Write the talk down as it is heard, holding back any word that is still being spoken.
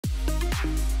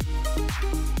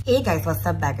Hey guys, what's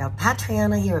up? Back up.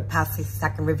 Patriana here with Patsy's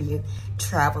second review,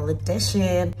 travel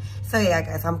edition. So yeah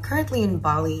guys, I'm currently in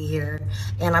Bali here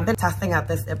and I've been testing out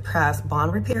this Epres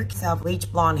Bond Repair. So I've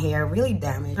bleached blonde hair, really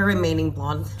damaged. The remaining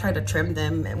blondes, try to trim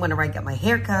them whenever I get my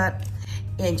hair cut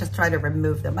and just try to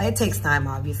remove them. But it takes time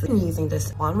obviously. I'm using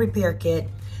this Bond Repair kit.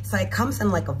 So it comes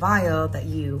in like a vial that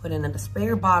you put in a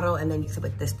sprayer bottle and then use it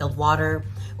with distilled water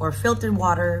or filtered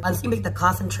water. Once you make the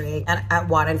concentrate and add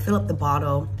water and fill up the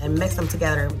bottle and mix them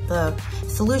together, the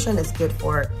solution is good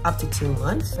for up to 2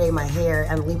 months. Spray my hair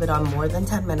and leave it on more than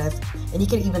 10 minutes. And you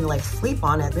can even like sleep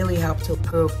on it. Really help to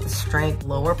improve the strength,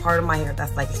 lower part of my hair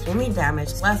that's like extremely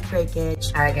damaged, less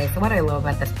breakage. All right guys, so what I love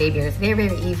about this baby is very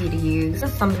easy to use.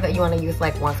 It's something that you want to use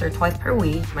like once or twice per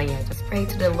week. But yeah, just spray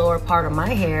to the lower part of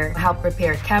my hair, help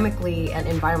repair chemically and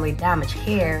environmentally damaged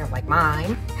hair like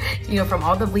mine, you know, from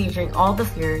all the bleaching, all the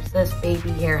years. This baby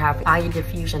hair have ion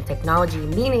diffusion technology,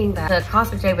 meaning that the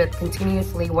concentrate with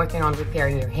continuously working on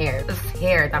repairing your hair. This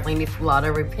hair definitely needs a lot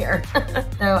of repair.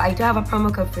 So I do have a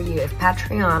promo code for you. It's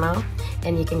Patriana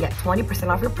and you can get 20%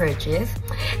 off your purchase.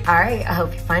 All right, I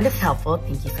hope you find this helpful.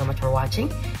 Thank you so much for watching.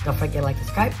 Don't forget to like,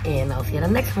 subscribe, and I'll see you in the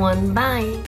next one. Bye.